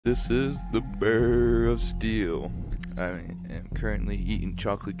This is the Bear of Steel. I am currently eating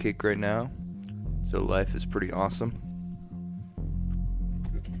chocolate cake right now, so life is pretty awesome.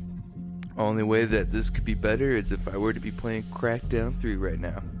 Only way that this could be better is if I were to be playing Crackdown 3 right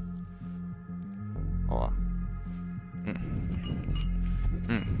now. Hold on.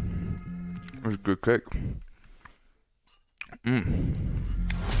 That's a good cake.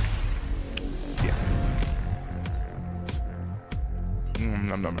 Yeah.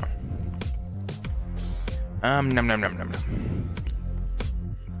 Nom nom nom. Nom nom nom nom nom.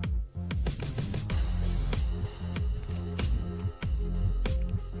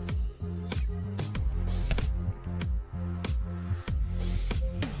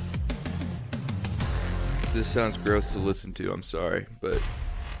 This sounds gross to listen to, I'm sorry, but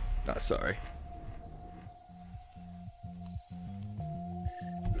not sorry.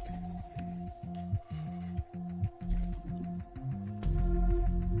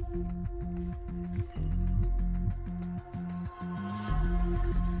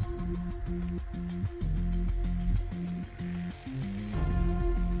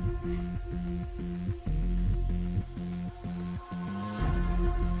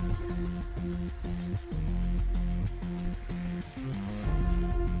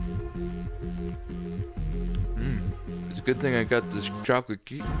 It's a good thing I got this chocolate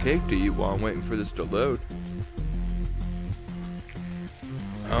cake to eat while I'm waiting for this to load.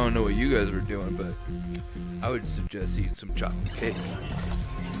 I don't know what you guys were doing, but I would suggest eating some chocolate cake.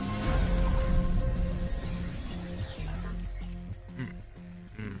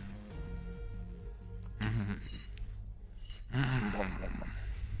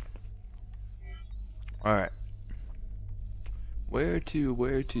 Alright. Where's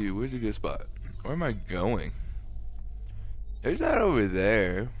a good spot? Where am I going? There's that over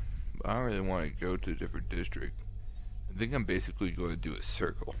there. But I don't really want to go to a different district. I think I'm basically going to do a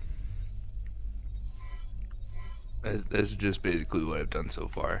circle. That's just basically what I've done so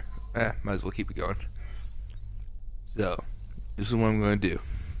far. Might as well keep it going. So, this is what I'm going to do.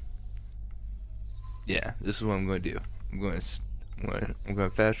 Yeah, this is what I'm going to do. I'm going to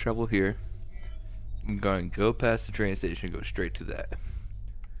fast travel here. I'm going to go past the train station and go straight to that.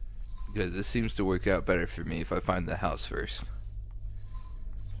 Because this seems to work out better for me if I find the house first.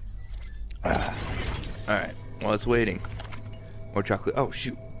 Alright, while it's waiting. More chocolate. Oh,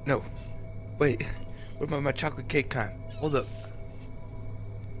 shoot. No. Wait. What about my chocolate cake time? Hold up.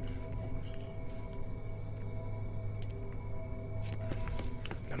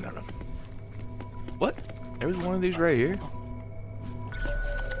 No. What? There was one of these right here?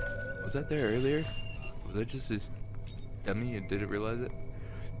 Was that there earlier? Was that just this dummy and didn't realize it?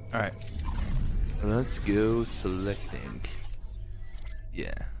 Alright. Let's go selecting.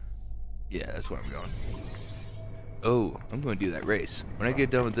 Yeah, that's where I'm going. Oh, I'm going to do that race. When I get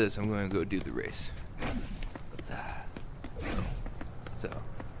done with this, I'm going to go do the race. So.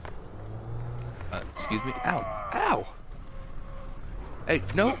 Excuse me. Ow! Ow! Hey,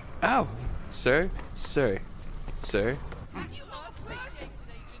 no! Ow! Sir?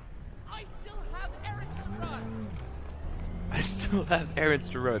 I still have errands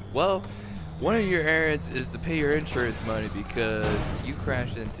to run. Well, one of your errands is to pay your insurance money because you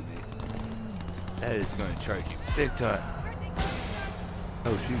crashed into me. That is going to charge you big time.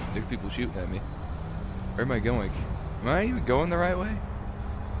 Oh shoot, there's people shooting at me. Where am I going? Am I even going the right way?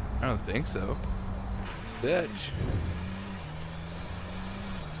 I don't think so. Bitch.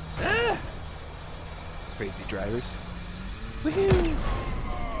 Ah! Crazy drivers. Woohoo!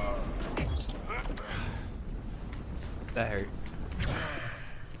 That hurt.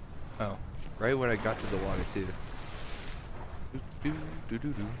 Oh, right when I got to the water too.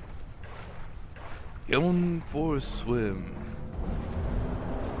 Going for a swim.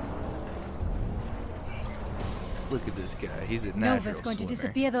 Look at this guy. He's a natural Nova's going swimmer. to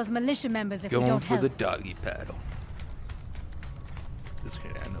disappear those militia members if we don't Going for help. the doggy paddle. This guy,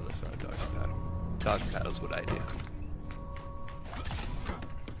 I know that's not a doggy paddle. Doggy paddle's what I do.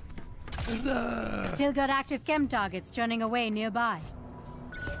 Still got active chem targets churning away nearby.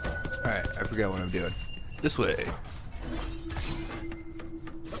 Alright, I forgot what I'm doing. This way.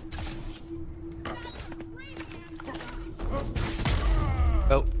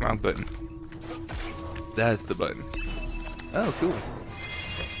 Oh, wrong button. That's the button. Oh, cool.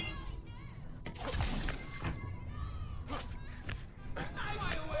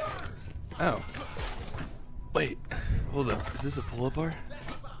 Oh. Wait, hold up. Is this a pull-up bar?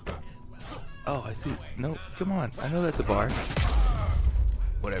 Oh, I see. No, come on. I know that's a bar.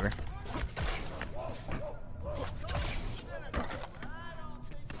 Whatever.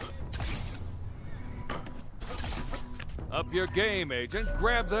 Up Up your game, Agent.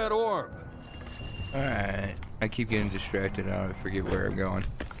 Grab that orb. Alright. I keep getting distracted. I forget where I'm going.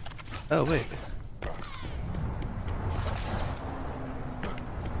 Oh, wait.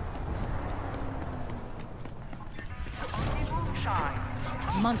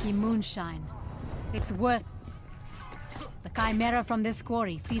 Monkey moonshine. It's worth... The chimera from this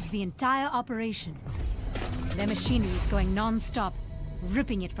quarry feeds the entire operation. Their machinery is going non-stop,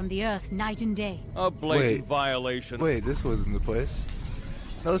 ripping it from the earth night and day. A blatant Wait. violation. Wait, this wasn't the place.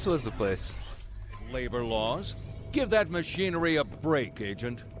 No, this was the place. Labor laws. Give that machinery a break,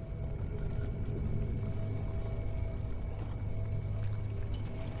 Agent.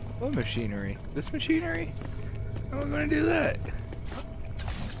 What machinery? This machinery? How am I gonna do that?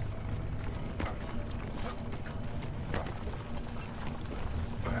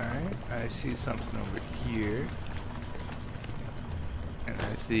 Alright, I see something over here. And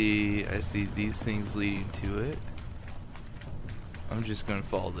I see these things leading to it. I'm just gonna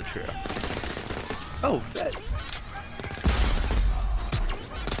follow the trail. Oh, that.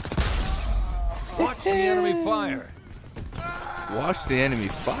 Watch the enemy fire. Watch the enemy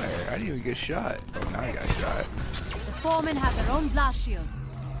fire. I didn't even get shot. Oh, now I got shot. The foremen have their own blast shield.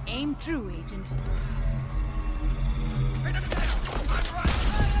 Aim true, Agent.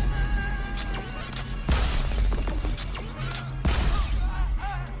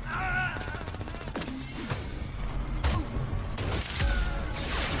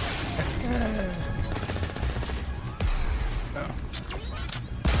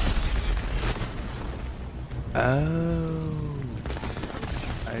 Oh,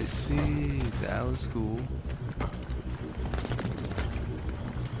 I see. That was cool.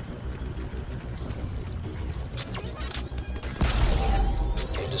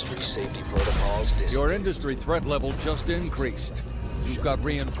 Industry safety protocols. Your industry threat level just increased. You've got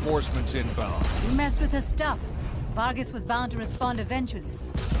reinforcements inbound. You messed with her stuff. Vargas was bound to respond eventually.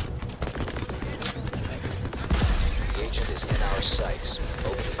 The agent is in our sights.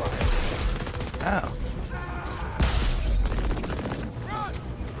 Open fire. Ow.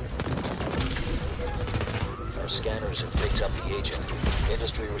 Our scanners have picked up the agent.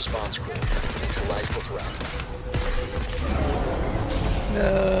 Industry response crew. Neutralize the threat.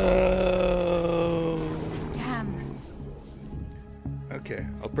 No. Damn. Okay,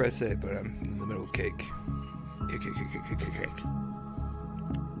 I'll press A, but I'm in the middle of cake. Cake.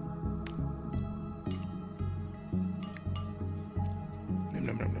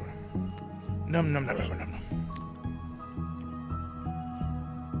 Nom.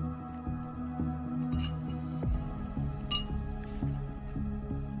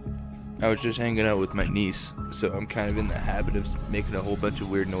 I was just hanging out with my niece, so I'm kind of in the habit of making a whole bunch of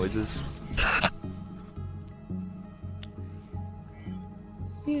weird noises.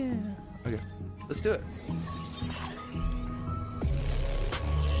 Yeah. Okay, let's do it.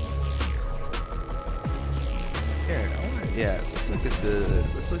 Yeah,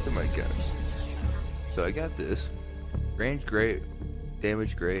 let's look at my guns. So I got this. Range great,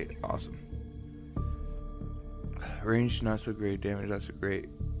 damage great, awesome. Range not so great, damage not so great.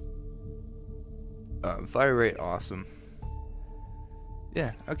 Fire rate awesome.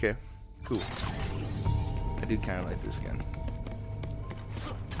 Yeah, okay, cool. I do kind of like this gun.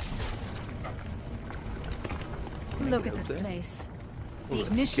 Look at this place. The Hold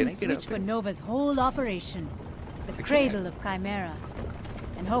on. ignition Can I get switch up for here? Nova's whole operation. The cradle of Chimera.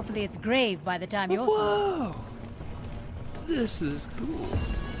 And hopefully it's grave by the time you're through. Whoa! This is cool.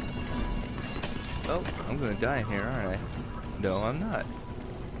 Oh, I'm gonna die in here, aren't I? No, I'm not.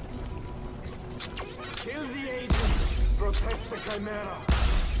 Kill the agent! Protect the Chimera!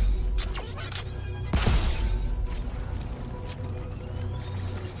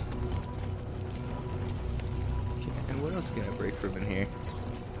 Okay, and what else can I break from in here?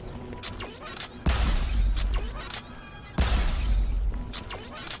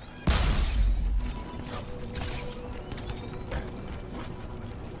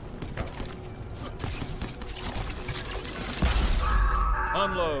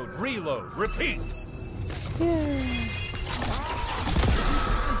 Unload, reload, repeat. Kill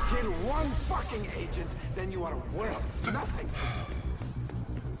one fucking agent, then you are worth nothing.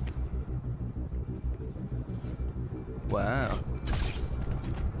 Wow.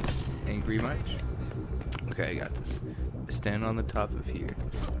 Angry much? Okay, I got this. Stand on the top of here.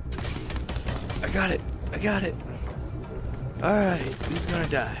 I got it! I got it! Alright, who's gonna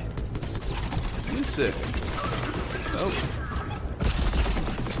die? You, sir. Oh.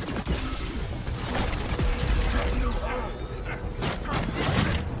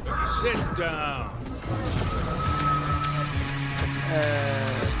 Sit down.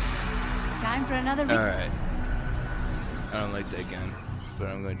 Time for another... Alright. I don't like that gun, but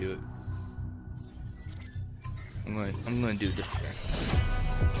I'm gonna do it. I'm gonna do this gun.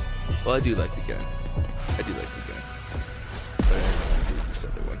 Well, I do like the gun. I do like the gun. But I'm gonna do this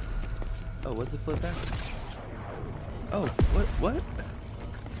other one. Oh, what's the flip back? Oh, what?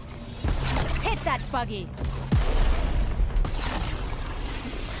 Hit that buggy!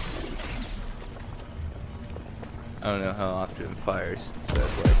 I don't know how often it fires, so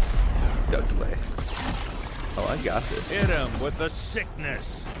that's why I ducked away. Oh, I got this. Hit him with the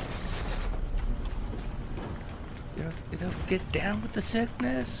sickness. You know, get down with the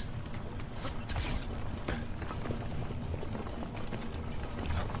sickness.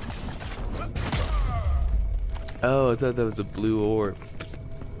 Oh, I thought that was a blue orb.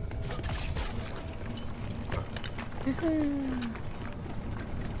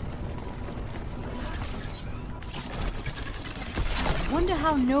 Wonder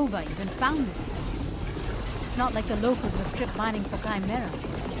how Nova even found this place. It's not like the locals were strip mining for Chimera.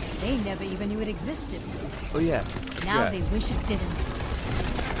 They never even knew it existed. Oh yeah. Now yeah. they wish it didn't.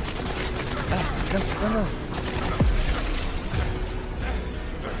 No.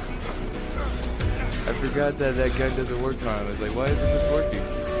 I forgot that gun doesn't work on him. I was like, why isn't this working?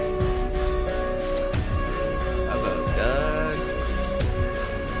 About done.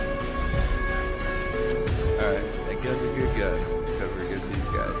 Alright, that gun's a good gun. Cover against these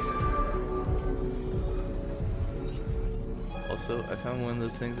guys. Also, I found one of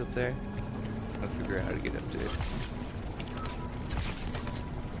those things up there. I'll figure out how to get up to it.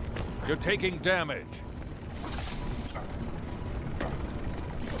 You're taking damage.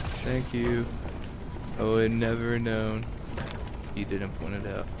 Thank you. I would never known. You didn't point it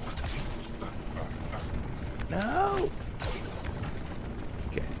out. No!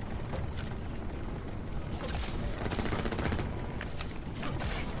 Okay.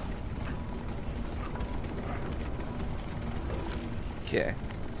 Okay.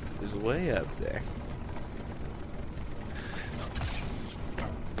 It's way up there.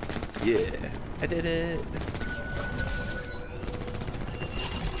 Yeah, I did it.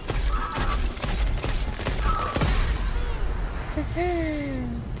 Okay,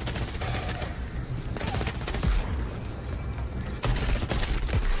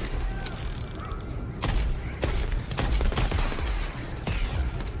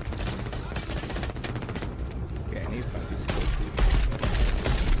 I need to find people close to.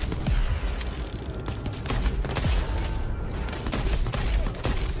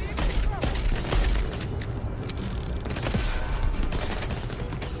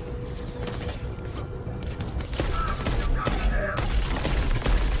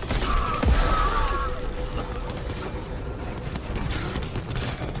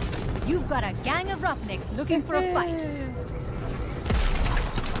 You've got a gang of roughnecks looking for a fight.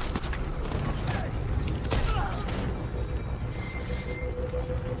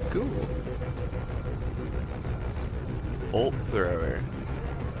 Cool. Bolt thrower.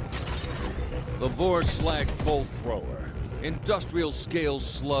 The Vorslag Bolt Thrower. Industrial scale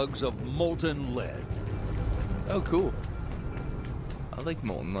slugs of molten lead. Oh, cool. I like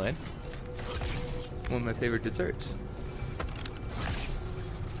molten lead. One of my favorite desserts.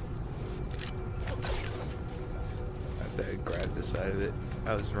 I grabbed the side of it.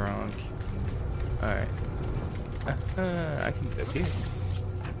 I was wrong. Alright. I can get up here.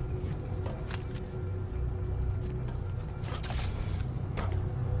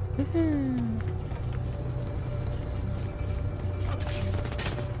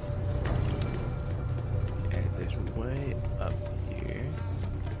 And there's way up here.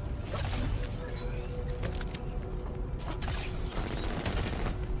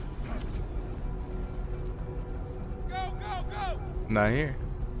 Not here.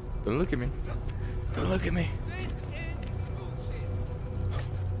 Don't look at me. Don't look at me.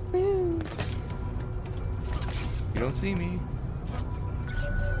 You don't see me.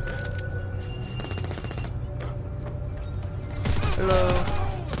 Hello.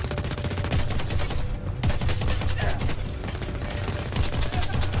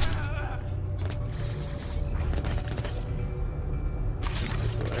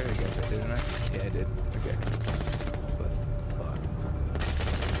 I got that, didn't I? Yeah, I did. Okay.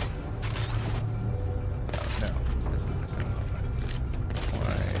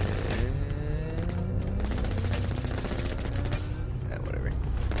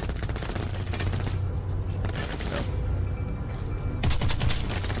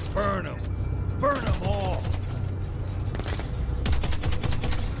 Burn them! Burn them all!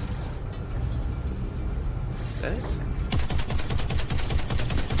 That is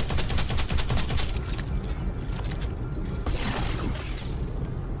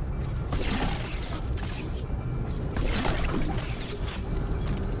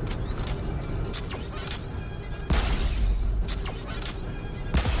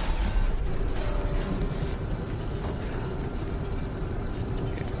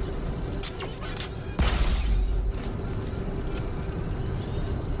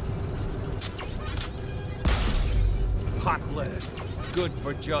Hot lead. Good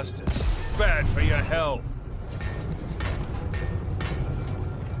for justice. Bad for your health.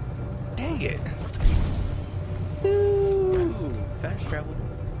 Dang it. Ooh, fast travel.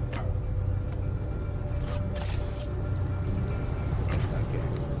 Okay,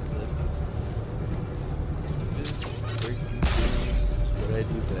 this is what I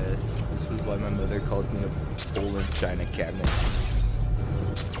do best. This is why my mother called me a Poland china cabinet.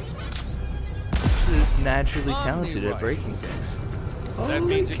 This is naturally talented at breaking things. That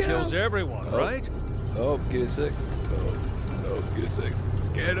means it cow. kills everyone, right? Oh, get it sick. Oh, get it sick.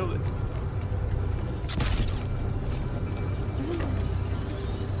 Get it.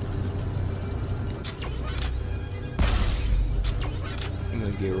 I'm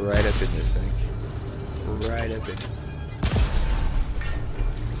gonna get right up in this thing. Right up in it.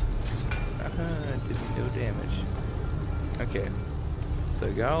 Did no damage. Okay. So I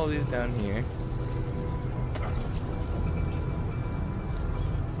got all these down here.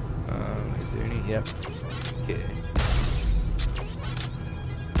 Is there any? Yep. Okay.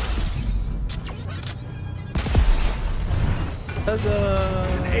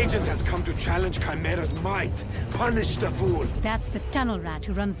 An agent has come to challenge Chimera's might. Punish the fool. That's the tunnel rat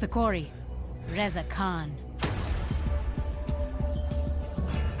who runs the quarry. Reza Khan.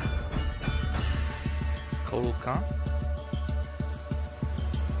 Total Khan?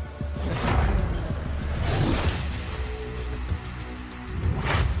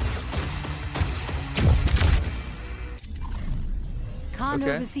 Khan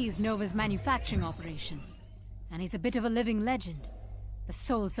Okay. oversees Nova's manufacturing operation. And he's a bit of a living legend. The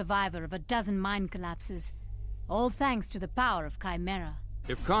sole survivor of a dozen mine collapses. All thanks to the power of Chimera.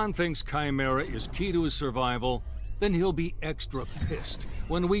 If Khan thinks Chimera is key to his survival, then he'll be extra pissed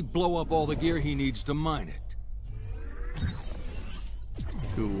when we blow up all the gear he needs to mine it.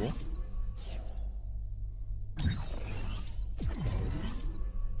 Cool.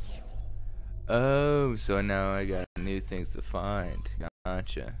 Oh, so now I got new things to find.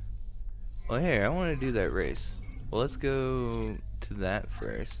 Gotcha. Well, hey, I want to do that race. Well, let's go to that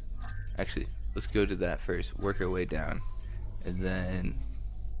first. Actually, let's go to that first. Work our way down. And then,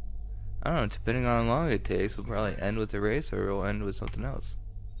 I don't know, depending on how long it takes, we'll probably end with the race or we'll end with something else.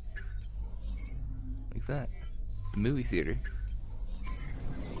 Like that. The movie theater.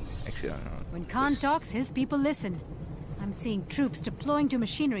 Actually, I don't know. When Khan talks, his people listen. I'm seeing troops deploying to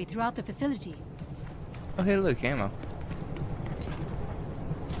machinery throughout the facility. Oh, hey, look, ammo.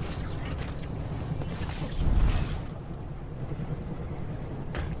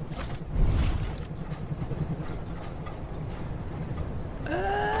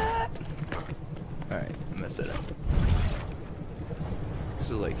 Alright, I messed that up.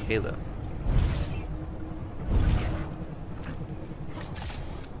 This is like Halo.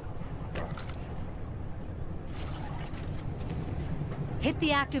 Hit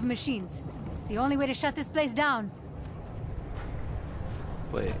the active machines. It's the only way to shut this place down.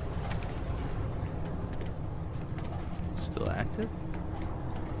 Wait. Still active?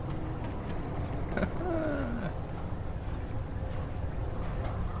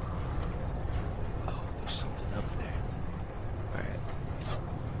 Oh, there's something up there. Alright.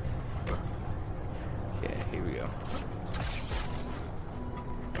 Okay, here we go.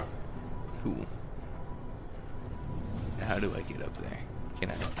 Cool. How do I get up there? Can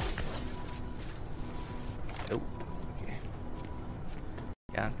I? Nope. Okay.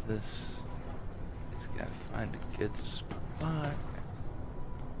 Got this. Just gotta find a good spot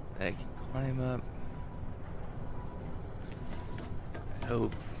that I can climb up. I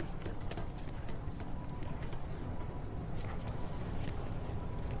hope.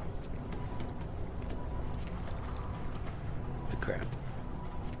 It's a crap.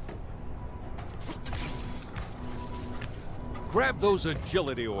 Grab those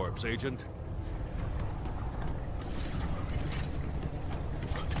agility orbs, Agent.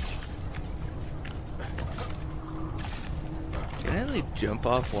 Can I like jump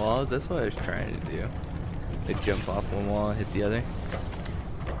off walls? That's what I was trying to do. Like jump off one wall and hit the other.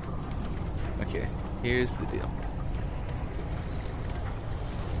 Okay, here's the deal.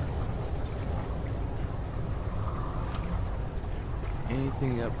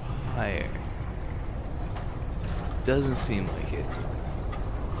 Anything up higher? Doesn't seem like it.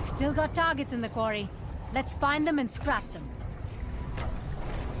 We've still got targets in the quarry. Let's find them and scrap them.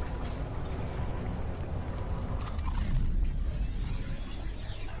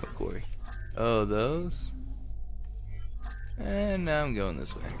 What quarry? Oh, those? And now I'm going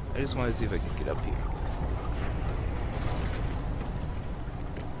this way. I just want to see if I can get up here.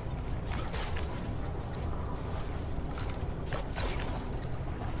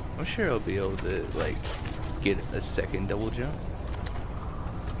 I'm sure I'll be able to, like, get a second double jump.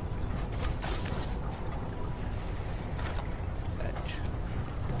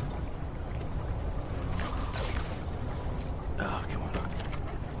 Oh, come on.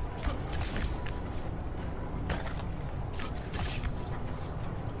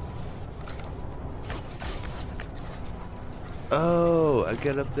 Oh, I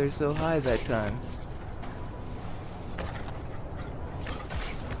got up there so high that time.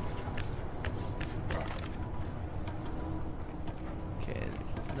 Okay,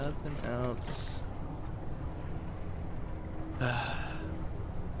 nothing else.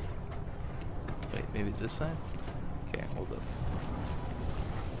 Wait, maybe this side? Okay, hold up.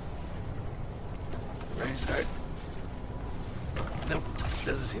 Right side. Nope,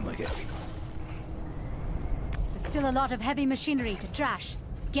 doesn't seem like it. There's still a lot of heavy machinery to trash.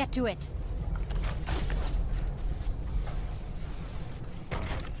 Get to it.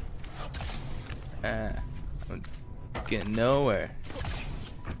 I'm getting nowhere.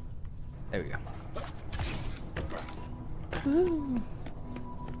 There we go. Woo.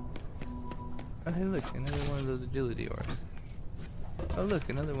 Oh, hey, look, another one of those agility orbs. Oh, look,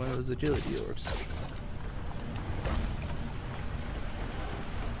 another one of those agility orbs.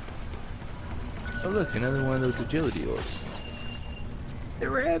 Oh, look, another one of those agility orbs. They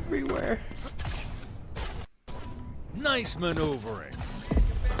were everywhere. Nice maneuvering.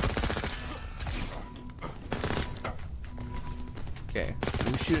 Okay,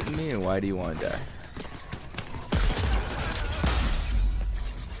 who's shooting me and why do you want to die?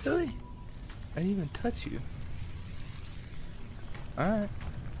 Really? I didn't even touch you. Alright.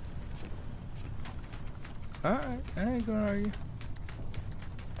 Alright, I ain't gonna argue.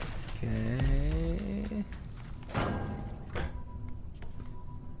 Okay.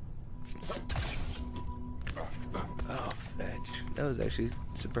 Oh, fetch. That was actually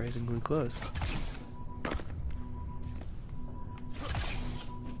surprisingly close.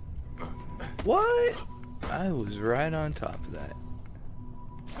 What? I was right on top of that.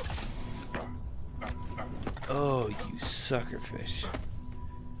 Oh, you suckerfish.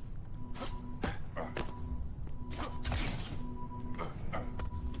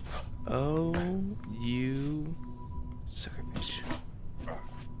 Oh, you suckerfish.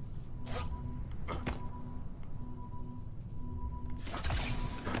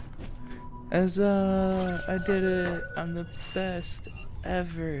 As I did it, I'm the best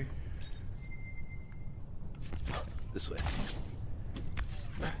ever. This way.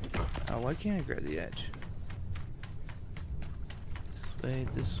 Oh, why can't I grab the edge? This way,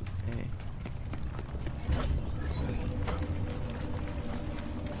 this way.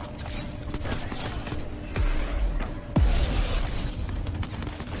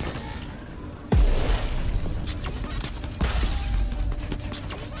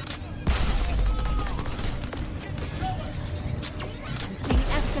 We're seeing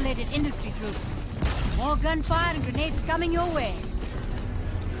escalated industry troops. More gunfire and grenades coming your way.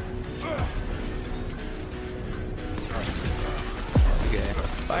 Okay,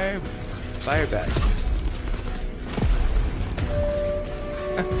 fire back.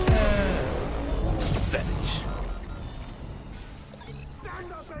 Fetch.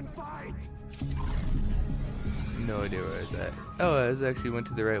 Stand up and fight! No idea where I was at. Oh, I was actually went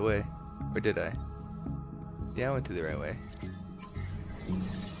to the right way. Or did I? Yeah, I went to the right way.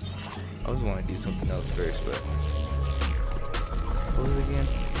 I was wanting to do something else first, but... What was it again?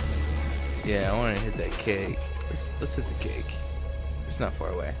 Yeah, I want to hit that cake. Let's hit the cake. It's not far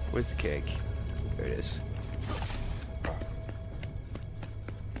away. Where's the cake? There it is.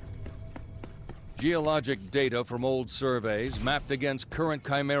 Geologic data from old surveys mapped against current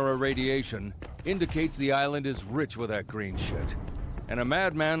Chimera radiation indicates the island is rich with that green shit. And a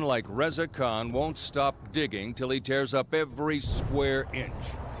madman like Reza Khan won't stop digging till he tears up every square inch.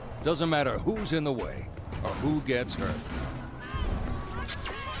 Doesn't matter who's in the way or who gets hurt.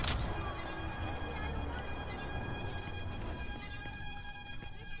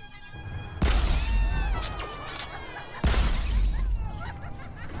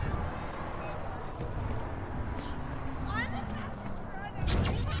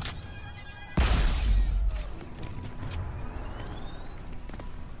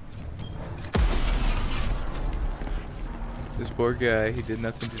 This poor guy, he did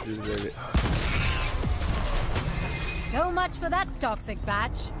nothing to deserve it. So much for that toxic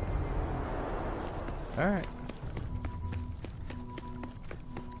batch. Alright.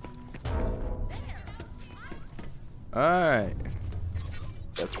 Alright.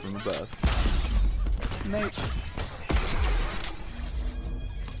 That's from above. Mate.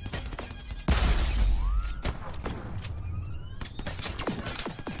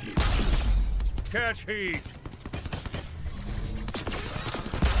 catch heat.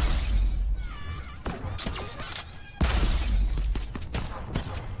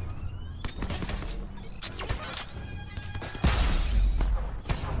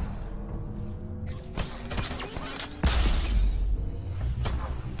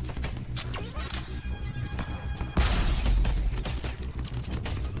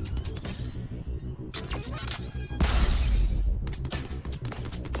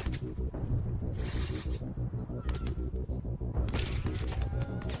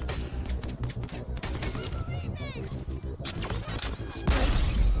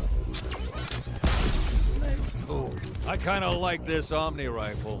 I kind of like this Omni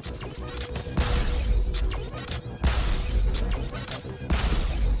rifle.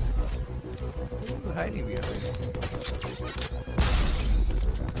 Ooh, hiding behind.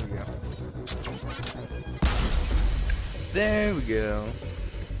 There we go.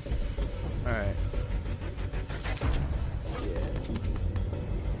 All right.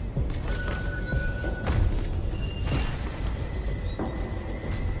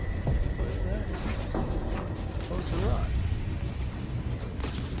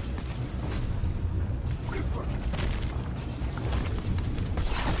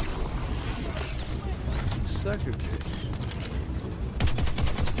 Sucker fish.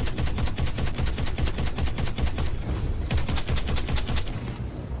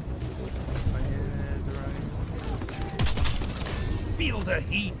 Feel the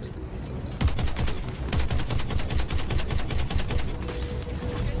heat.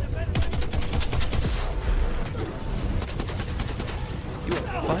 You want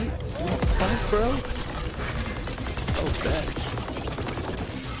to fight? You want to fight, bro? Oh, thanks.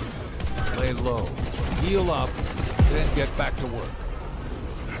 Lay low. Heal up, then get back to work.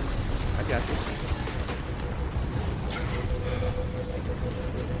 I got this.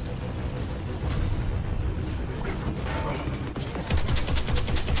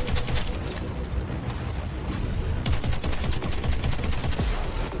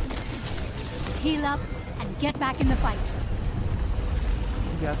 Heal up and get back in the fight.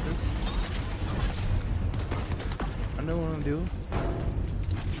 You got this. I know what I'm doing.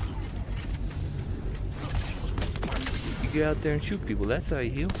 Get out there and shoot people. That's how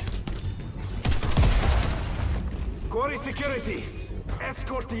you heal. Quarry security!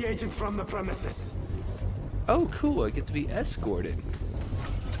 Escort the agent from the premises. Oh, cool. I get to be escorted.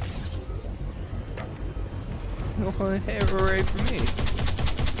 No hooray for me.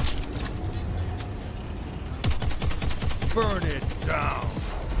 Burn it down.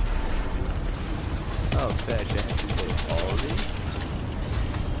 Oh, fetch. I have to play all of these.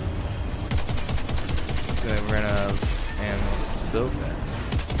 Gonna run out of ammo so fast.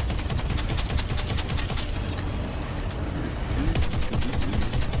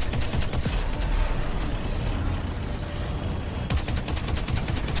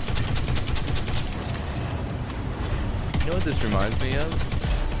 You know what this reminds me of?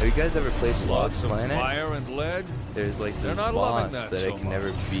 Have you guys ever played Lost Planet? Fire and lead. There's like They're this not boss loving that that I so can much.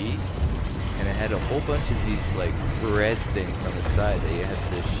 never beat, and it had a whole bunch of these like red things on the side that you had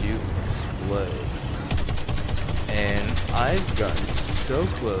to shoot and explode. And I've gotten so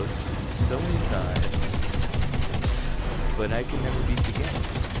close so many times, but I can never beat the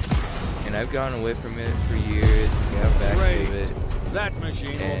game. And I've gone away from it for years, got back Great. to it. That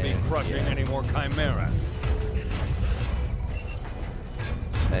machine won't be And, crushing yeah. any more Chimera.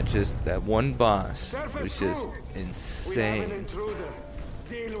 That's just that one boss Surface was just crew. We have an insane. intruder.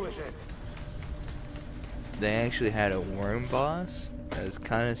 Deal with it. They actually had a worm boss that was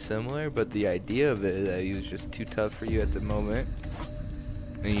kind of similar, but the idea of it is that he was just too tough for you at the moment,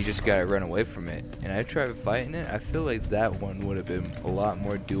 and you just gotta run away from it. And I tried fighting it. I feel like that one would have been a lot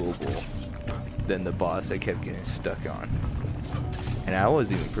more doable than the boss I kept getting stuck on. And I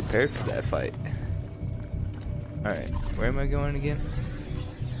wasn't even prepared for that fight. Alright, where am I going again?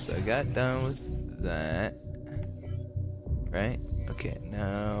 So I got done with that. Right? Okay,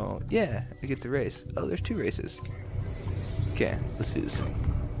 now... yeah, I get the race. Oh, there's 2 races. Okay, let's do this.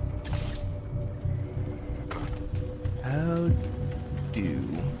 How do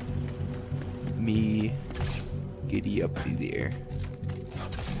me giddy up there?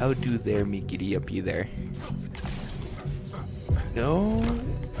 How do there me giddy up there? No?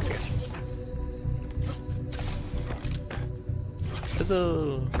 Okay.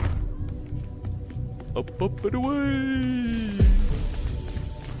 Huzzah! Up, up, and away!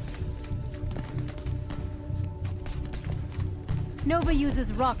 Nova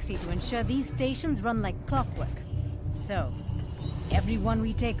uses Roxy to ensure these stations run like clockwork. So, everyone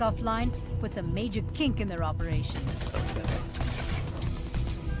we take offline puts a major kink in their operation.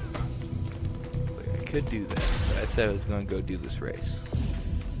 could do that, but I said I was going to go do this race.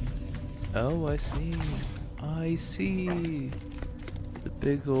 Oh, I see. I see. The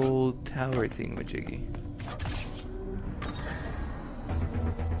big old tower thingamajiggy.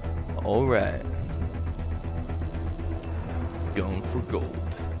 Alright. Going for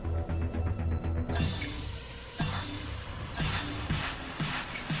gold.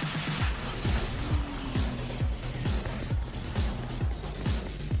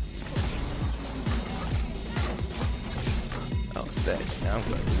 Oh, that now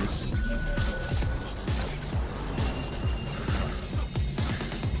goes.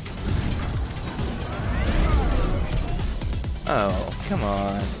 Oh, come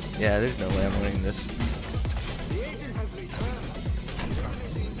on. Yeah, there's no way I'm winning this.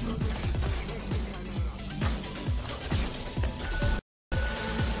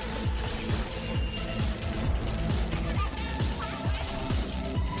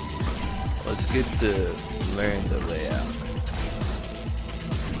 Let's get to learn the layout.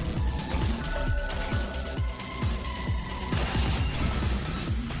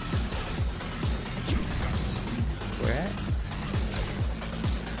 Where at?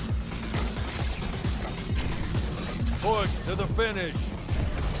 Push to the finish.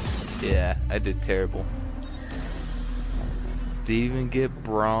 Yeah, I did terrible. Didn't even get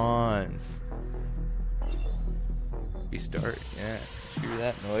bronze. Restart, yeah. Screw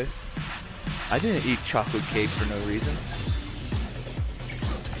that noise. I didn't eat chocolate cake for no reason.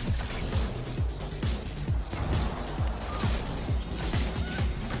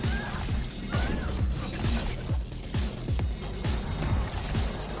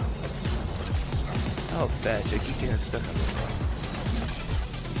 Oh, bad. I keep getting stuck on this one.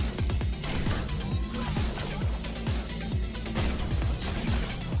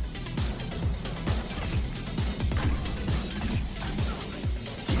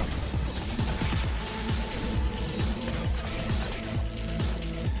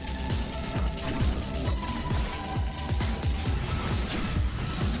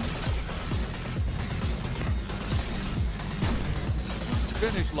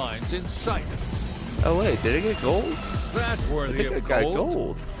 Finish line's in sight. Oh wait, did I get gold? That's I worthy think I of got gold.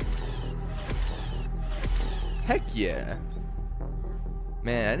 gold. Heck yeah.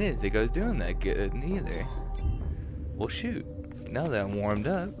 Man, I didn't think I was doing that good neither. Well shoot, now that I'm warmed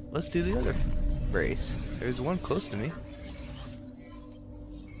up, let's do the other race. There's one close to me.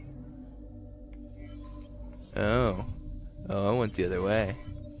 Oh. Oh, I went the other way.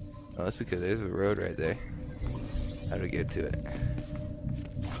 Oh, that's okay, there's a road right there. How do we get to it?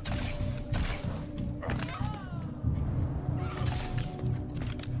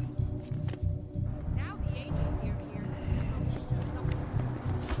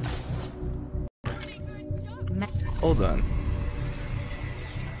 Hold on.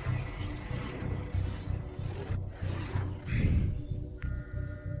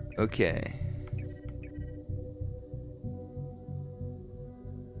 Okay.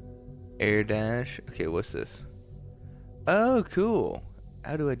 Air dash. Okay, what's this? Oh, cool.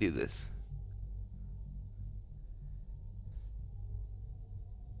 How do I do this?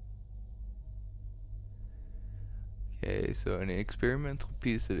 Okay, so an experimental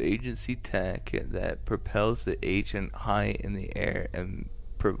piece of agency tech that propels the agent high in the air and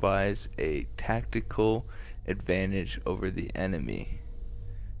provides a tactical advantage over the enemy.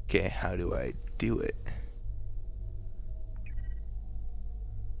 Okay, how do I do it?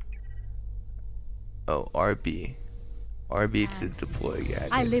 Oh, RB. RB to deploy gadget.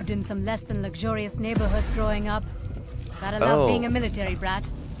 I lived in some less than luxurious neighborhoods growing up. Gotta love being a military brat.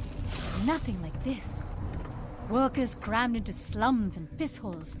 Nothing like this. Workers crammed into slums and piss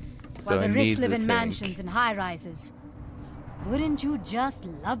holes, while the rich live in mansions and high-rises. Wouldn't you just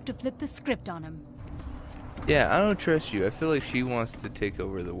love to flip the script on them? Yeah, I don't trust you. I feel like she wants to take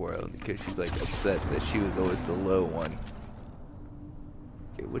over the world because she's like upset that she was always the low one.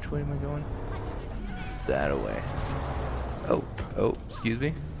 Okay, which way am I going? That way. Oh, oh, excuse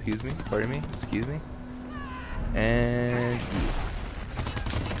me, pardon me, excuse me. And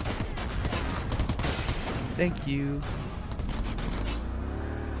thank you.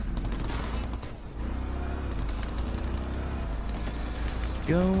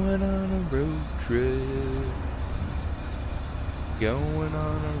 Going on a road trip. Going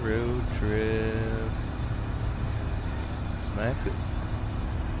on a road trip. Smacks it.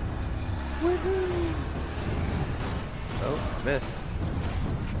 Woohoo! Oh, missed.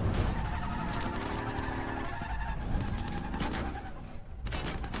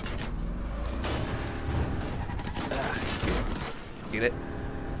 Get it.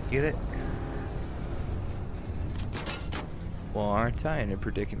 Get it. Well, aren't I in a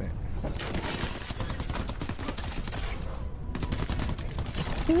predicament?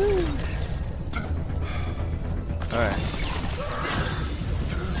 Alright.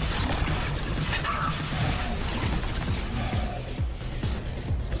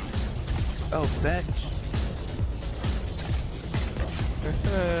 Oh, fetch.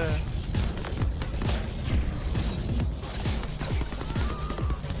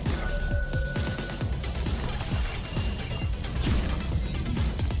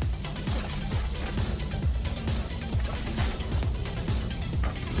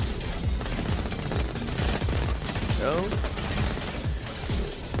 No.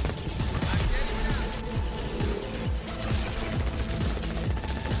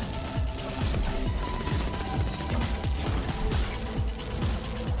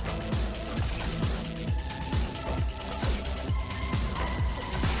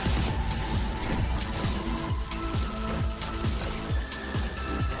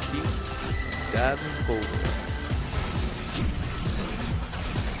 Just keep diving forward.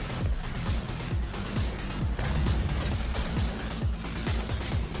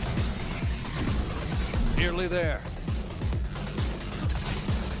 Nearly there.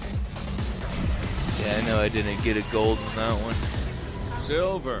 Yeah, I know I didn't get a gold on that one.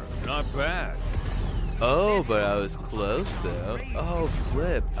 Silver, not bad. Oh, but I was close though. Oh,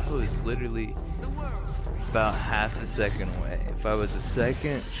 flip. I was literally about half a second away. If I was a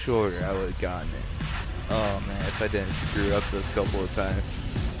second shorter, I would have gotten it. Oh man, if I didn't screw up those couple of times.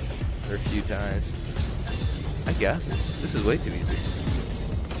 Or a few times. I got this. This is way too easy.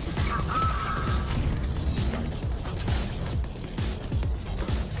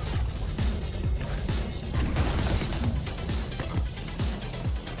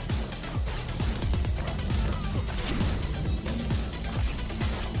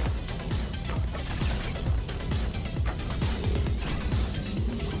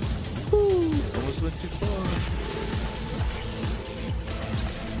 Almost went too far.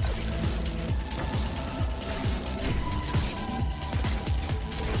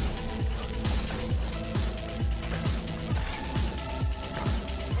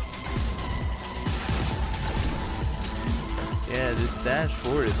 Yeah, this dash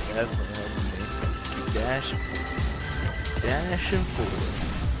forward is definitely helping me. Dashing forward.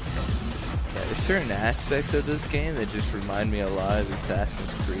 Yeah, there's certain aspects of this game that just remind me a lot of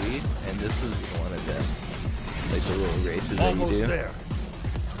Assassin's Creed, and this is one of them. Like the little races that you do. There.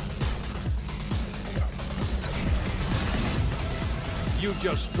 You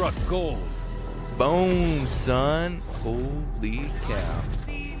just struck gold. Boom, son. Holy cow.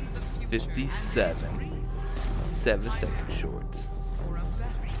 57. 7-second shorts.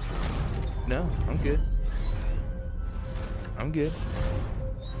 No, I'm good. I'm good.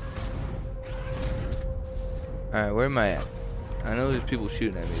 Alright, where am I at? I know there's people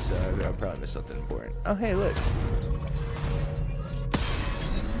shooting at me, so I'll probably miss something important. Oh, hey, look.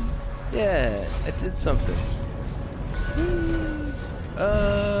 Yeah, I did something.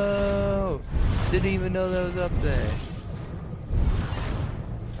 Oh, didn't even know that was up there.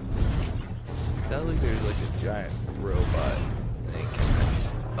 Sounds like there's like a giant robot thing.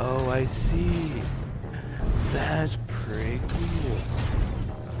 Oh, I see. That's pretty cool.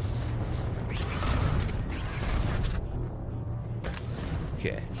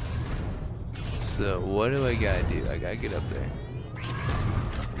 Okay. So what do I gotta do? I gotta get up there.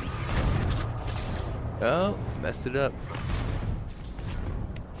 Oh, messed it up.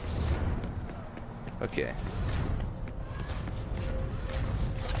 Okay.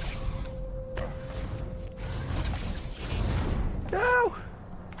 No!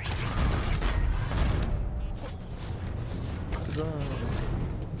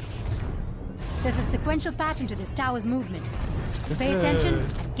 There's a sequential pattern to this tower's movement. Pay attention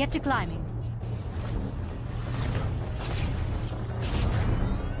and get to climbing.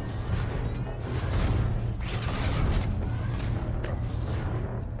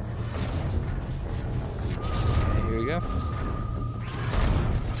 Okay, here we go.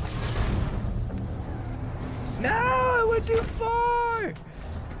 No, I went too far.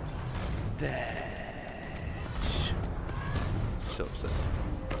 So upset.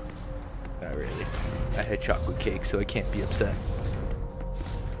 Not really. I had chocolate cake, so I can't be upset.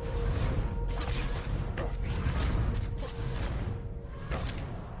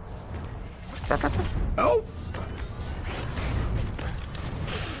 Oh!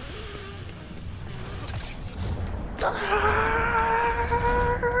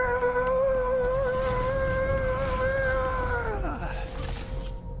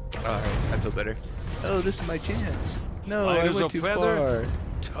 Alright, I feel better. Oh, this is my chance. No, Light I as went a too feather, far.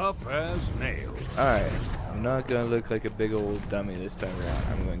 tough as nails. Alright, I'm not gonna look like a big old dummy this time around.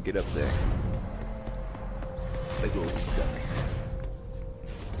 I'm gonna get up there. Big old dummy.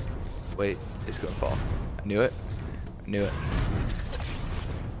 Wait, it's gonna fall. I knew it. I knew it.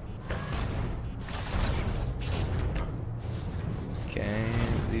 Okay,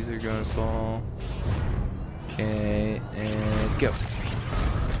 these are gonna fall. Okay, and go.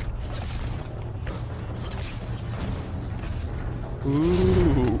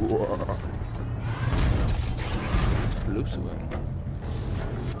 Ooh. Loose one.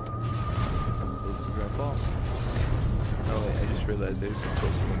 Those are gonna fall. Oh wait, I just realized there's some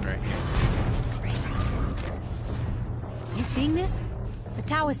close one right here. You seeing this? The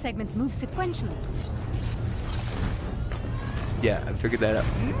tower segments move sequentially. Yeah, I figured that out.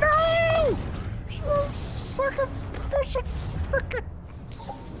 No! You sucker person!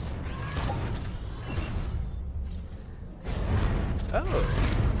 Oh.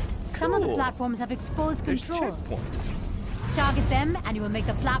 Some of the Cool. platforms have exposed There's controls. checkpoints. Target them and you will make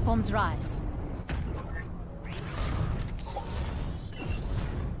the platforms rise.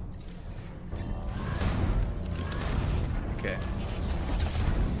 Okay.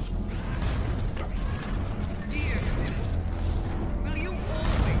 Will you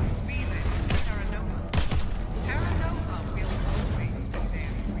always be there, Terranova? Terranova will always be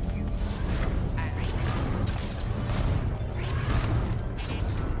there for you. And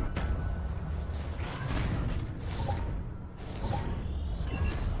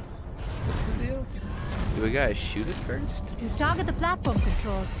What's the deal? Do we gotta shoot it first? If you target the platform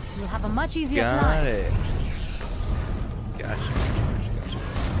controls, you'll have a much easier Got flight. it. Gotcha.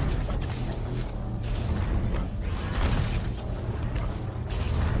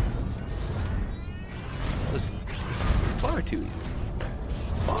 Listen, far too easy.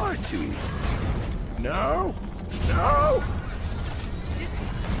 Far too easy. No! No!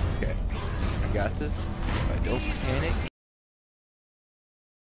 Okay. I got this. I don't panic.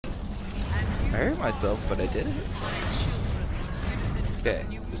 I hurt myself, but I did it. Okay,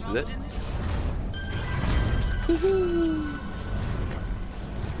 this is it. Woohoo!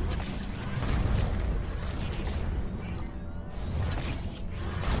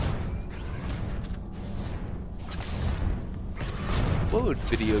 What would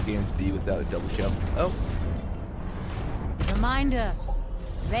video games be without a double jump? Oh, Reminder,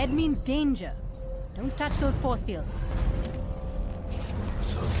 red means danger. Don't touch those force fields. I'm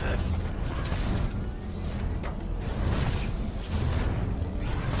so upset.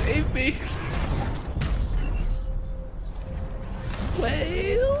 Save me!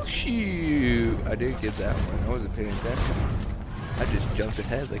 Well, shoot! I did get that one. I wasn't paying attention. I just jumped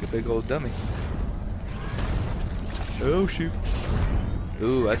ahead like a big old dummy. Oh shoot!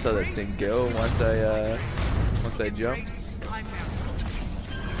 Ooh, I saw that thing go once I jumped.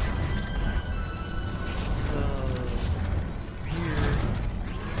 Here.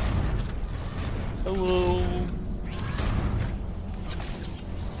 Hello.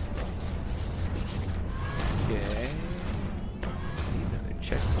 Okay. Another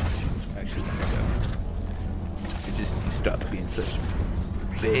checkpoint. Actually, let me go. You just stop being such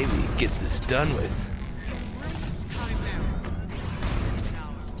a baby. Get this done with.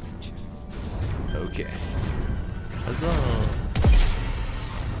 Okay. Huzzah.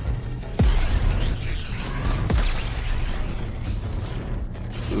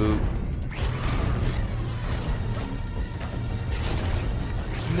 Ooh.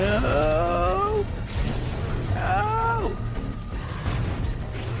 No! No!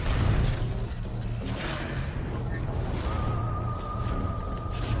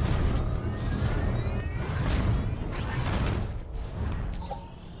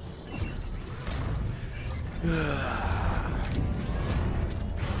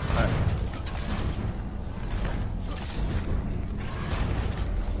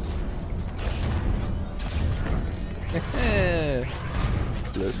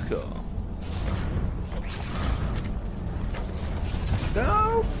 Let's go.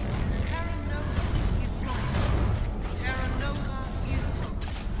 No!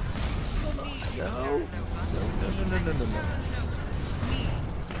 No!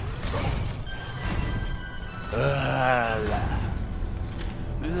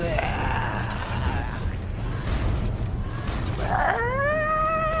 No.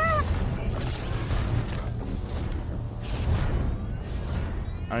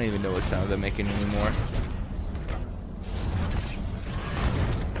 I don't even know what sounds I'm making anymore.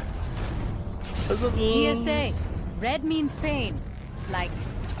 PSA, red means pain, like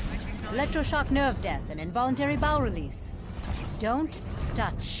electroshock nerve death and involuntary bowel release. Don't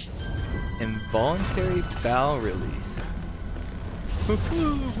touch. Involuntary bowel release. What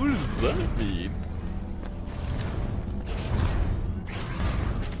does that mean?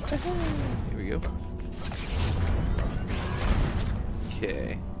 Here we go.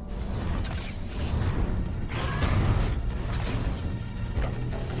 Okay.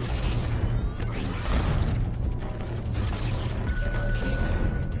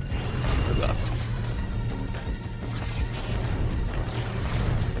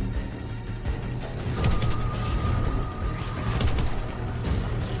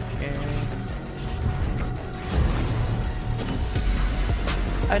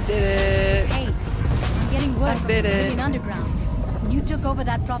 I did it! Hey, I'm getting word from the did it. civilian underground. When you took over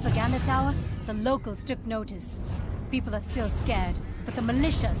that propaganda tower, the locals took notice. People are still scared, but the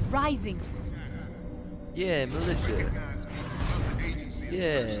militia's rising. Yeah, militia.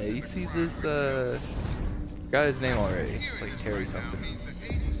 Yeah, you see this, got his name already. It's like Terry something.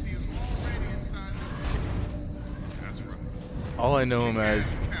 All I know him as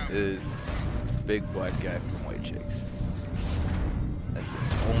is big black guy from White Chicks. That's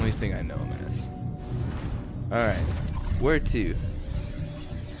the only thing I know him as. Alright, where to?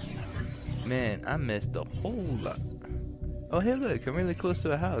 Man, I missed a whole lot. Oh hey look, I'm really close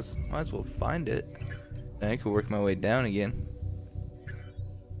to a house. Might as well find it. Then I can work my way down again.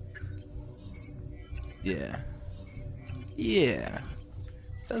 Yeah. Yeah.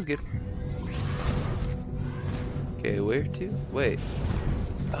 Sounds good. Okay, where to? Wait.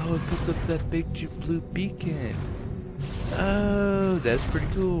 Oh, it puts up that big blue beacon. Oh, that's pretty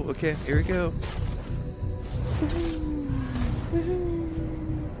cool. Okay, here we go.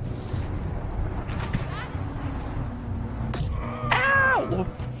 Ow!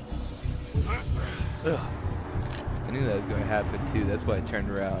 Ugh. I knew that was going to happen too. That's why I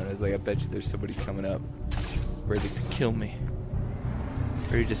turned around. I was like, I bet you there's somebody coming up ready to kill me.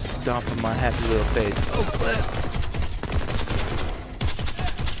 Ready to stomp on my happy little face. Oh, flip!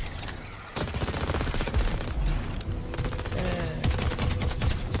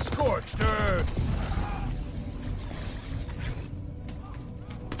 Scorched earth!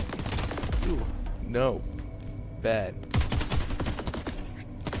 Ooh, no. Bad.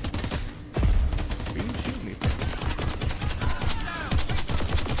 Where are you shooting me from?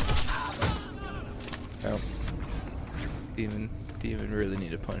 Oh. Didn't even really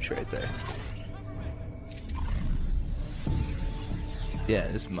need a punch right there. Yeah,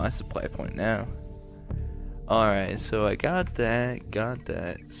 this is my supply point now. Alright, so I got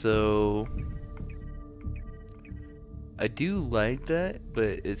that. So I do like that,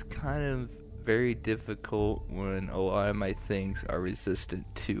 but it's kind of very difficult when a lot of my things are resistant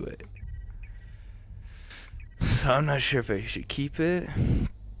to it. So I'm not sure if I should keep it.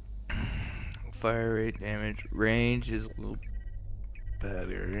 Fire rate, damage, range is a little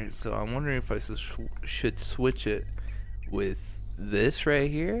better. So I'm wondering if I should switch it with this right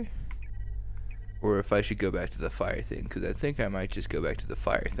here, or if I should go back to the fire thing, because I think I might just go back to the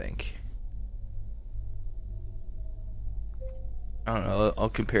fire thing. I don't know, I'll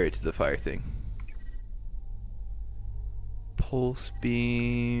compare it to the fire thing. Pulse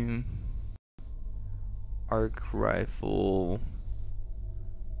beam, arc rifle,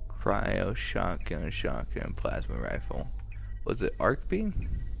 cryo shotgun, plasma rifle. Was it arc beam?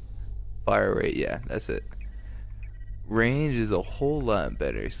 Fire rate, yeah, that's it. Range is a whole lot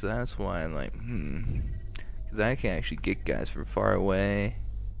better, so that's why I'm like, because I can actually get guys from far away,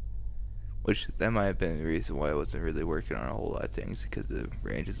 which that might have been the reason why I wasn't really working on a whole lot of things, because the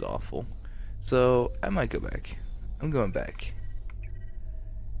range is awful. So I might go back. I'm going back.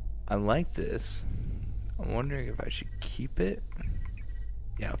 I like this. I'm wondering if I should keep it.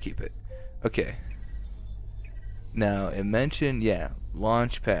 Yeah, I'll keep it. Okay. Now it mentioned, yeah,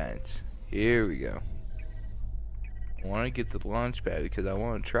 launch pads. Here we go. I want to get the launch pad because I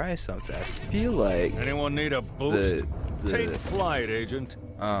want to try something. I feel like Anyone need a boost? Take flight, Agent.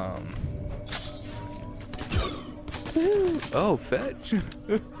 Oh, fetch.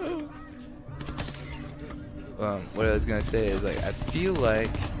 What I was gonna say is, like, I feel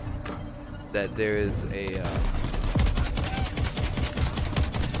like that there is a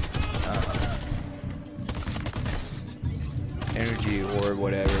energy or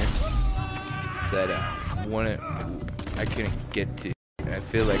whatever that I couldn't get to, and I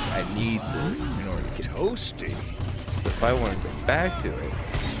feel like I need this in order to get Toasty. So if I want to go back to it,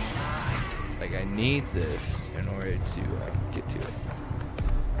 like, I need this in order to get to it.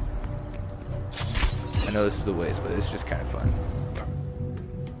 I know this is a waste, but it's just kind of fun.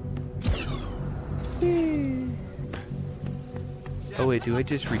 Oh wait, do I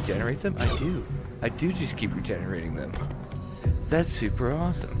just regenerate them? I do. I do just keep regenerating them. That's super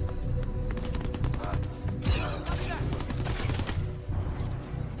awesome.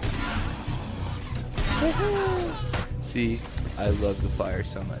 See, I love the fire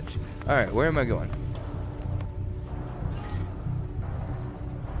so much. Alright, where am I going?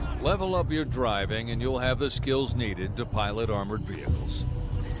 Level up your driving and you'll have the skills needed to pilot armored vehicles.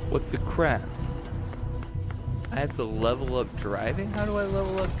 What the crap? I have to level up driving? How do I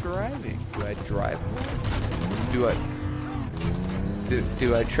level up driving? Do I drive more?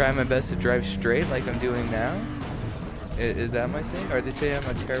 Do I try my best to drive straight like I'm doing now? Is that my thing? Are they saying I'm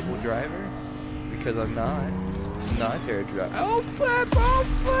a terrible driver? Because I'm not. not terror drive. Oh flip! Oh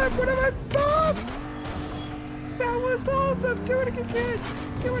flip! What have I done? That was awesome! Do it again!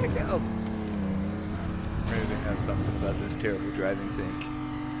 Do it again! Oh. Maybe they have something about this terrible driving thing.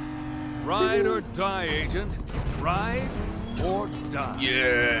 Ride or die, Agent. Ride or die.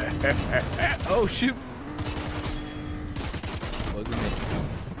 Yeah! Oh shoot! Wasn't me.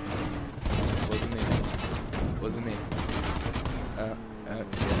 Wasn't me. Wasn't me. Yeah,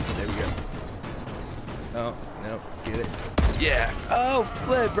 there we go. Oh, no, get it. Yeah! Oh,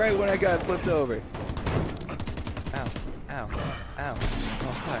 flip right when I got flipped over. Ow, ow, ow. Oh,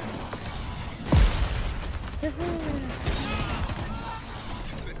 fuck.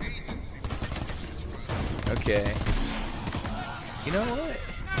 Okay. You know what?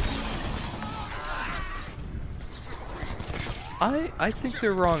 I think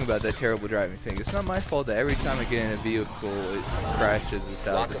they're wrong about that terrible driving thing. It's not my fault that every time I get in a vehicle, it crashes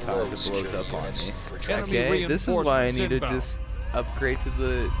 1,000 times and blows up on me. Okay, this is why I need to just upgrade to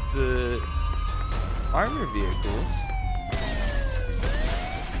the armor vehicles.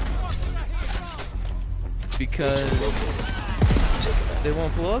 Because they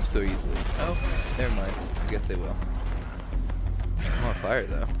won't blow up so easily. Oh, never mind. I guess they will. I'm on fire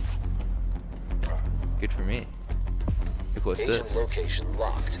though. Good for me. Look what's Agent this? location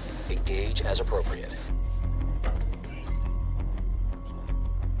locked. Engage as appropriate.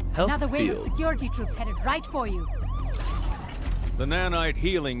 Health Another wave of field. security troops headed right for you. The nanite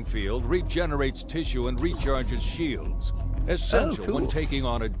healing field regenerates tissue and recharges shields. Essential cool. when taking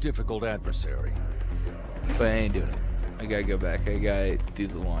on a difficult adversary. But I ain't doing it. I gotta go back. I gotta do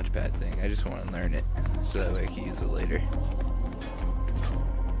the launch pad thing. I just want to learn it so that way I can use it later.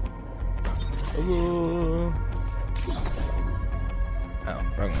 Oh,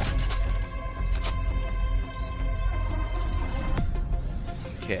 wrong one.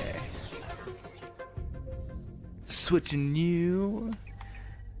 Okay. Switching you.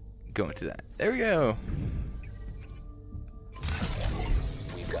 Going to that. There we go.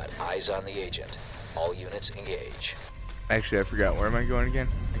 We've got eyes on the agent. All units engage. Actually, I forgot. Where am I going again?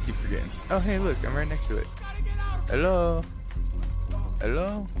 I keep forgetting. Oh, hey, look. I'm right next to it. Hello?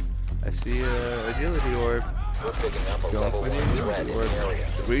 Hello? I see a agility orb. We're picking up a Going level for the 1 threat agility in orb. the area.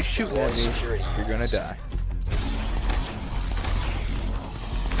 If you're shooting at me, you're gonna die.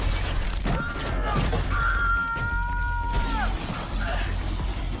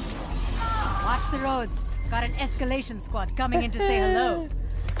 Watch the roads. Got an escalation squad coming in to say hello.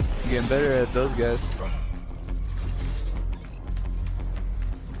 You're getting better at those guys.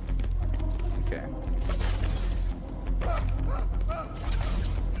 Okay.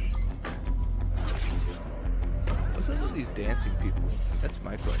 What's up with these dancing people? That's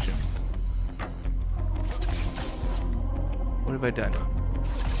my question. What have I done?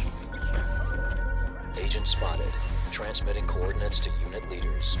 Agent spotted. Transmitting coordinates to unit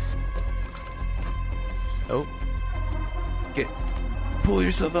leaders. Oh. Pull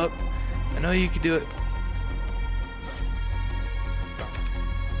yourself up. I know you can do it.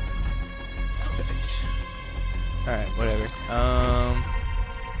 Alright, whatever.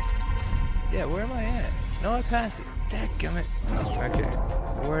 Yeah, where am I at? No, I passed it. Dadgummit. Okay.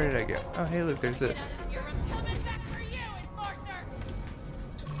 Where did I go? Oh, hey, look, there's this.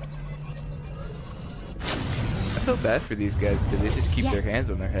 I feel bad for these guys. Do they just keep their hands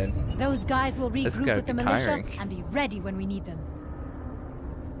on their head? Those guys will That's regroup gotta with the be militia tiring. and be ready when we need them.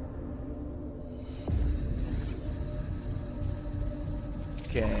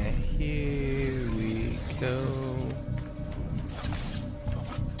 Okay, here we go.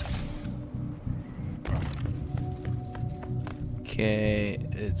 Okay,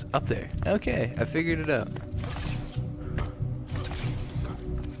 it's up there. Okay, I figured it out.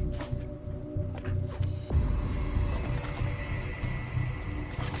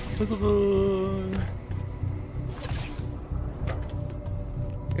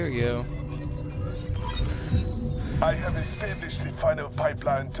 Here we go. I have established the final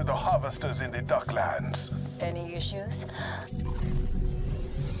pipeline to the harvesters in the Docklands. Any issues?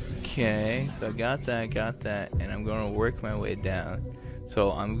 Okay, so I got that, and I'm gonna work my way down.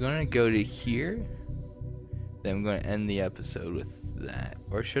 So I'm gonna go to here, then I'm gonna end the episode with that.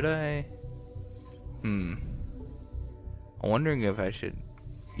 Or should I? I'm wondering if I should.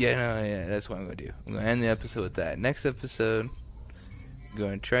 Yeah, that's what I'm gonna do. I'm gonna end the episode with that. Next episode, I'm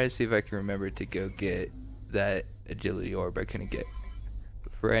gonna try to see if I can remember to go get that agility orb I couldn't get.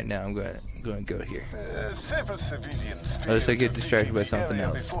 But for right now, I'm gonna go here. Several civilians Unless I get failed to distracted by leave the something area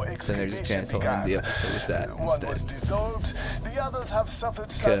else, before then there's a chance I'll end the episode with that One was instead. dissolved, the others have suffered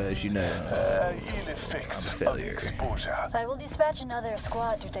Because, you know, ill effects I'm a of failure. exposure. I will dispatch another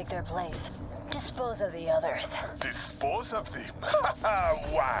squad to take their place. Dispose of the others. Dispose of them?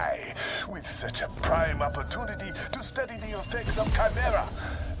 Why? With such a prime opportunity to study the effects of Chimera,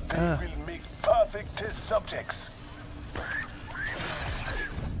 they will make perfect test subjects.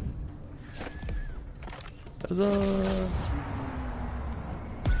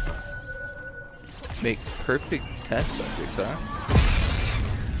 Make perfect test subjects, huh?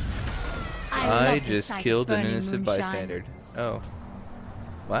 I just killed an innocent bystander. Oh.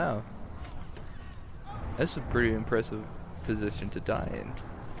 Wow. That's a pretty impressive position to die in.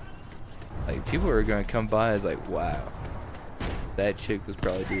 Like, people are gonna come by as like, wow. That chick was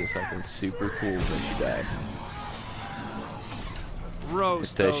probably doing something super cool when she died.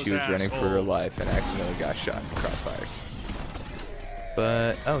 Instead, she was running for her life and accidentally got shot in the crossfires.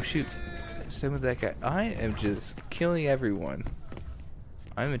 But, oh shoot. Same with that guy. I am just killing everyone.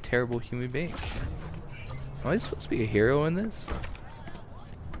 I'm a terrible human being. Am I supposed to be a hero in this?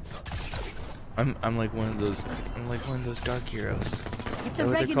 I'm like one of those. I'm like one of those dark heroes. Hit the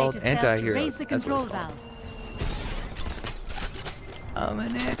regulator cells to raise the control valve. I'm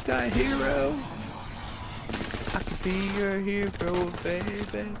an anti-hero. I could be your hero,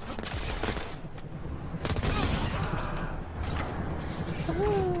 baby.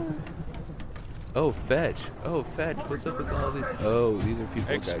 Oh, Fetch. Oh, Fetch. What's up with all these? Oh, these are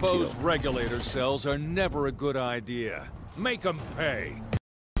people. Exposed regulator cells are never a good idea. Make them pay.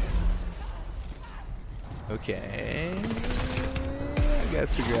 Okay. I gotta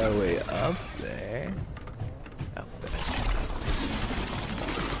figure out a way up there. Up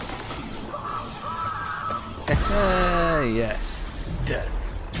there. Yes. Death.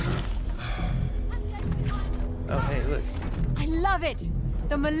 Oh, hey, look. I love it!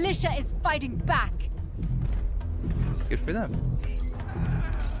 The militia is fighting back! Good for them.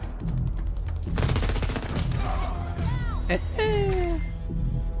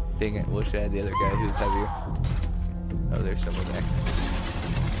 Dang it, wish I had the other guy who's heavier. Oh, there's someone there.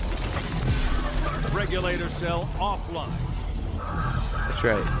 Regulator cell offline. That's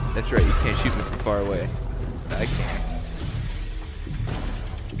right. That's right. You can't shoot me from far away. I can.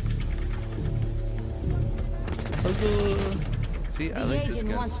 See, I like this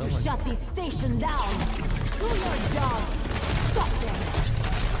gun so much. Shut this station down. Do your job. Stop them.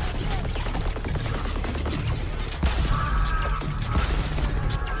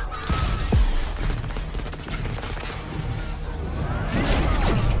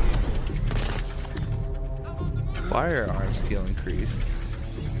 Firearm skill increased.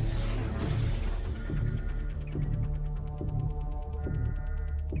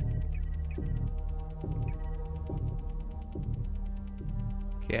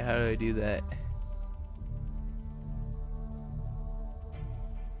 Okay, how do I do that?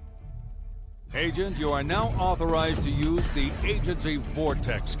 Agent, you are now authorized to use the agency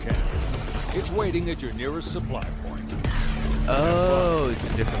vortex cannon. It's waiting at your nearest supply point. Oh,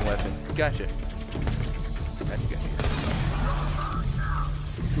 it's a different weapon. Gotcha. Gotcha.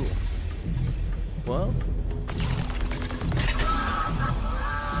 Cool. Well.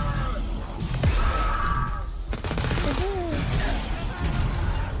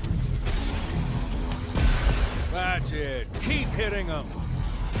 That's it. Keep hitting them.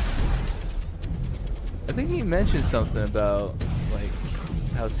 I think he mentioned something about like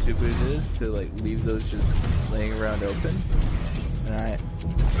how stupid it is to like leave those just laying around open, and I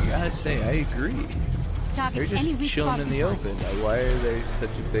gotta say I agree. They're just chilling in the open. Like, why are they such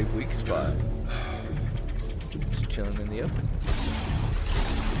a big weak spot? Just chilling in the open.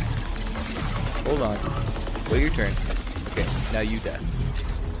 Hold on. Wait your turn. Okay, now you die.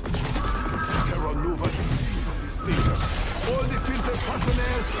 All the filter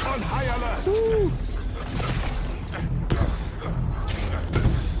personnel on high alert. Woo!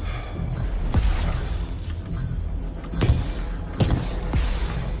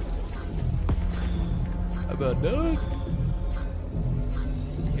 How about done?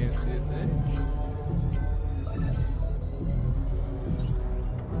 Can't see a thing.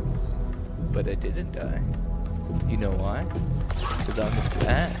 But I didn't die. You know why? Because I'm the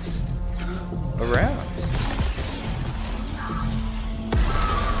best around.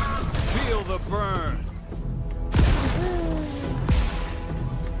 Feel the burn.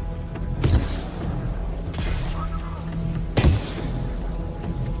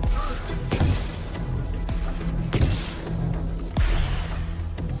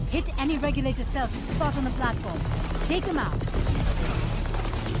 Hit any regulator cells you spot on the platform. Take them out.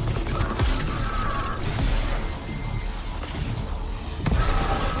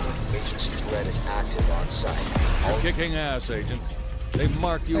 Agency threat is active on site. You're kicking ass, Agent. They've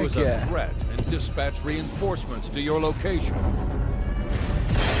marked you as a threat and dispatched reinforcements to your location.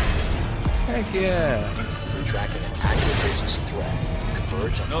 Heck yeah. We're tracking an active agency threat.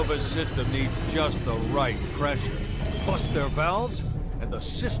 Converge on Nova's system needs just the right pressure. Bust their valves, and the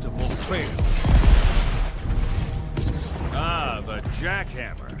system will fail. Ah, the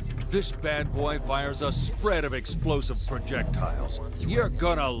jackhammer. This bad boy fires a spread of explosive projectiles. You're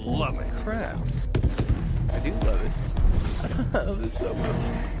gonna love it. Crap. I do love it. I love it so much.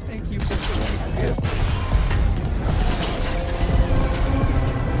 Thank you for the gift.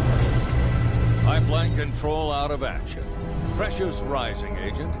 Pipeline control out of action. Pressure's rising,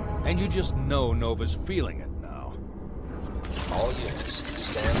 Agent, and you just know Nova's feeling it now. all units.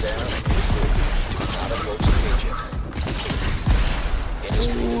 Stand down and regroup. Do not approach the agent.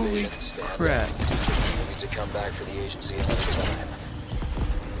 Industry division, stand crap. down. You need to come back for the agency another time.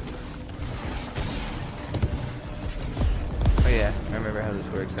 Oh yeah, I remember how this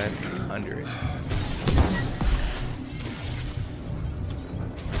works. I have to be under it.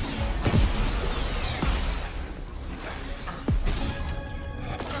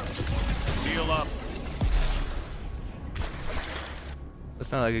 Heal up.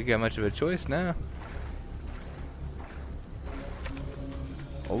 It's not like I got much of a choice now.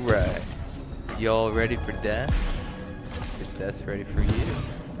 Alright. Y'all ready for death? Is death ready for you?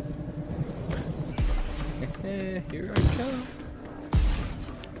 Here I come.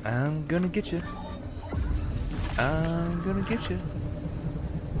 I'm gonna get you. I'm gonna get you.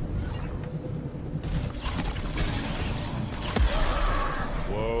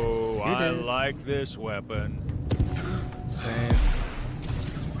 Whoa, I like this weapon. Same.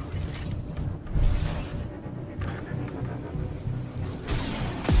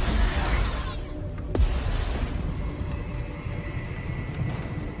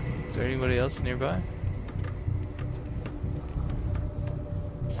 Is there anybody else nearby?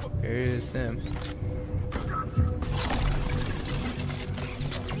 There is him.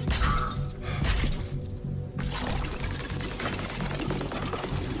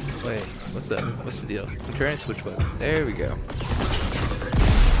 Wait, what's up? What's the deal? I'm trying to switch weapons. There we go.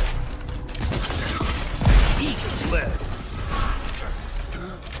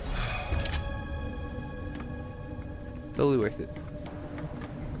 Totally worth it.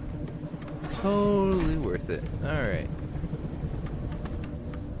 Totally worth it. Alright.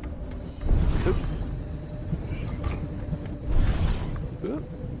 Oop. Oop.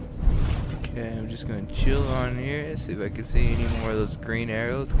 Okay, I'm just gonna chill on here, see if I can see any more of those green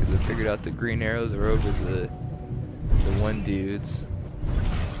arrows, because I figured out the green arrows are over the one dudes.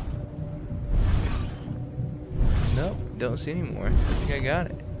 Nope, don't see any more. I think I got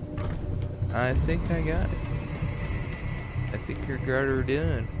it. I think I got it. I think you're got her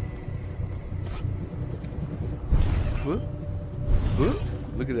done. Whoop. Whoop.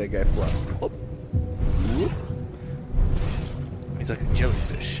 Look at that guy fly. Whoop. Whoop. He's like a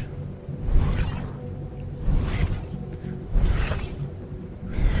jellyfish.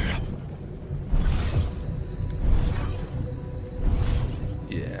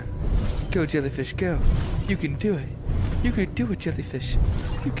 Yeah. Go, jellyfish, go. You can do it. You can do it, jellyfish.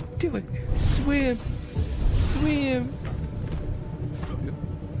 You can do it. Swim. Swim.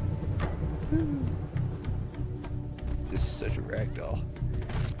 This is such a ragdoll.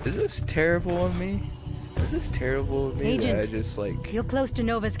 Is this terrible of me? Is this terrible of me? Agent, that I just like... You're close to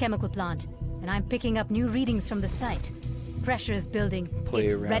Nova's chemical plant, and I'm picking up new readings from the site. Pressure is building. Play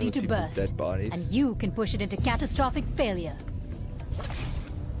It's around ready with to people's burst. dead bodies. And you can push it into catastrophic failure.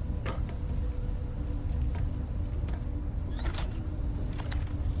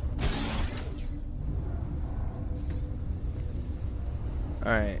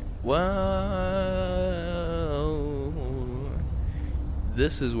 Alright, well...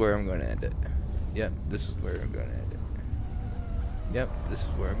 This is where I'm going to end it. Yep, this is where I'm going to end it. Yep, this is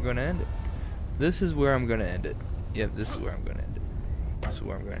where I'm going to end it. This is where I'm going to end it. Yep, this is where I'm going to end it. This is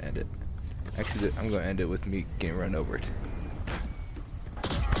where I'm going to end it. Actually, I'm going to end it with me getting run over it.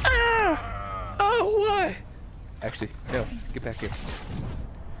 Ah! Oh, why? Actually, no, get back here.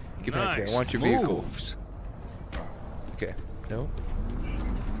 Get back here, I want your vehicle. Okay, no.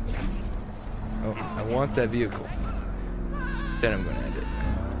 Oh, I want that vehicle. Then I'm gonna end it.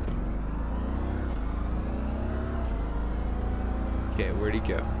 Okay, where'd he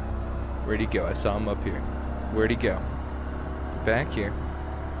go? Where'd he go? I saw him up here. Where'd he go? Get back here.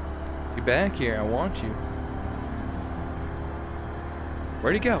 Get back here, I want you.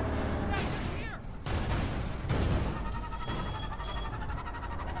 Where'd he go?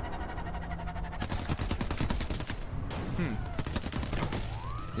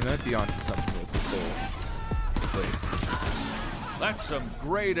 You might be onto something with this whole place. That's some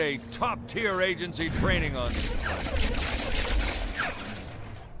grade A top-tier agency training on this planet.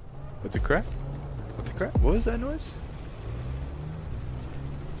 What the crap? What the crap? What was that noise?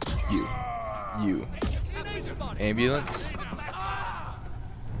 You. Ambulance?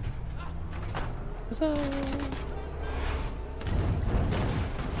 What's up?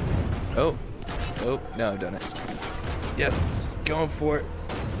 Oh. Oh, now I've done it. Yep, going for it.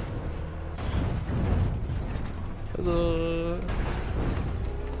 Hello.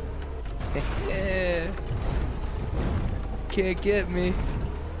 Can't get me.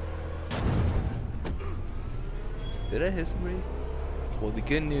 Did I hit somebody? Well, the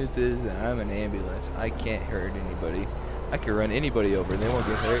good news is that I'm an ambulance. I can't hurt anybody. I can run anybody over and they won't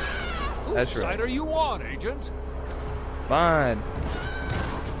get hurt. That's right. Whose side are you on, Agent? Fine.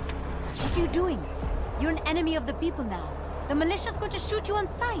 What are you doing? You're an enemy of the people now. The militia's going to shoot you on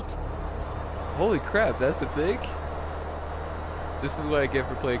sight. Holy crap, that's a thing? This is what I get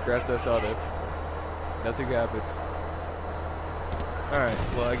for playing Grand Theft Auto. Nothing happens. Alright,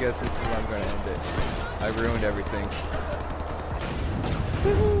 well I guess this is where I'm gonna end it. I ruined everything.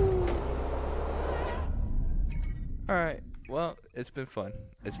 Alright, well, it's been fun.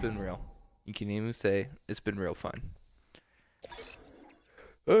 It's been real. You can even say it's been real fun.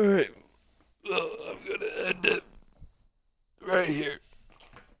 Alright, well, I'm gonna end it right here.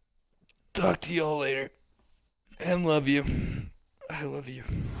 Talk to y'all later. And love you. I love you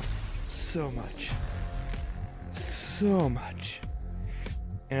so much. So much.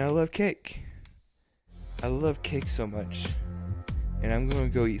 And I love cake. I love cake so much. And I'm gonna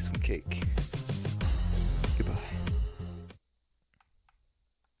go eat some cake.